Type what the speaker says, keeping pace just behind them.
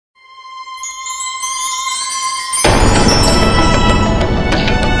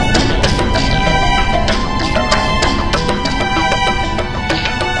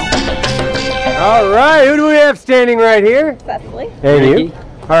All right, who do we have standing right here? Cecily. And you.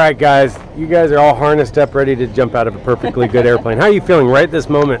 All right, guys. You guys are all harnessed up, ready to jump out of a perfectly good airplane. How are you feeling right this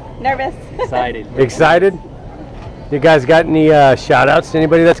moment? Nervous. Excited. Excited? You guys got any shout-outs to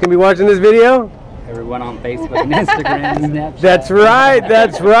anybody that's going to be watching this video? Everyone on Facebook and Instagram and Snapchat. That's right,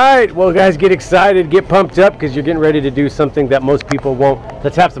 that's right. Well, guys, get excited, get pumped up, because you're getting ready to do something that most people won't.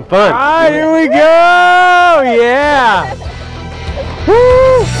 Let's have some fun. All right, here we go. Yeah.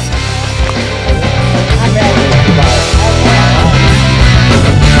 Woo. I'm ready.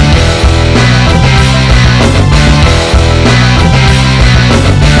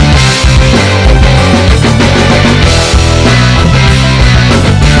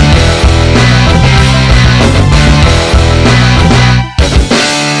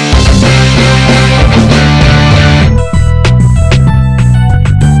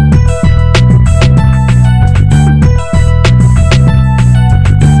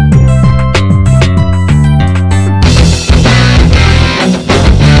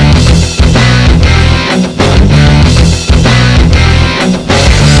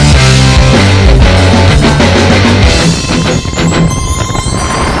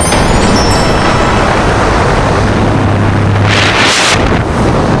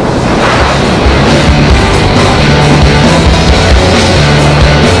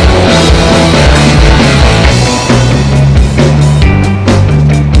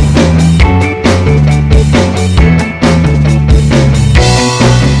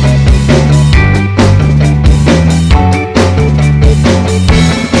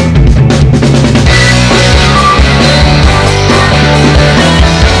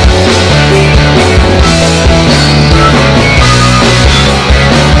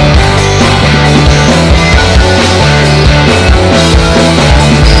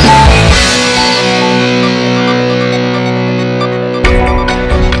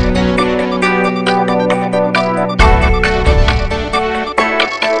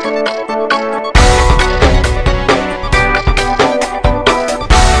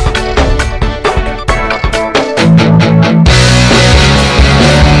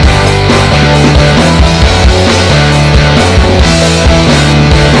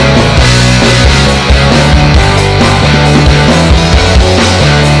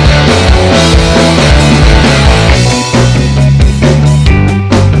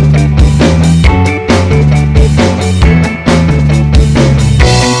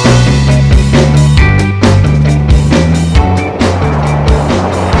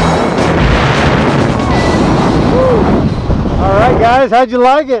 Guys, how'd you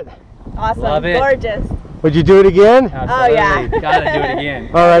like it? Awesome. Love it. Gorgeous. Would you do it again? Absolutely. Oh yeah. Gotta do it again.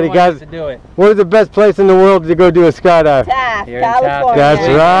 Alrighty, guys. To do it. What is the best place in the world to go do a skydive? Taft, Here in Taft. California. That's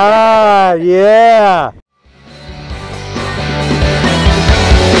right. Yeah.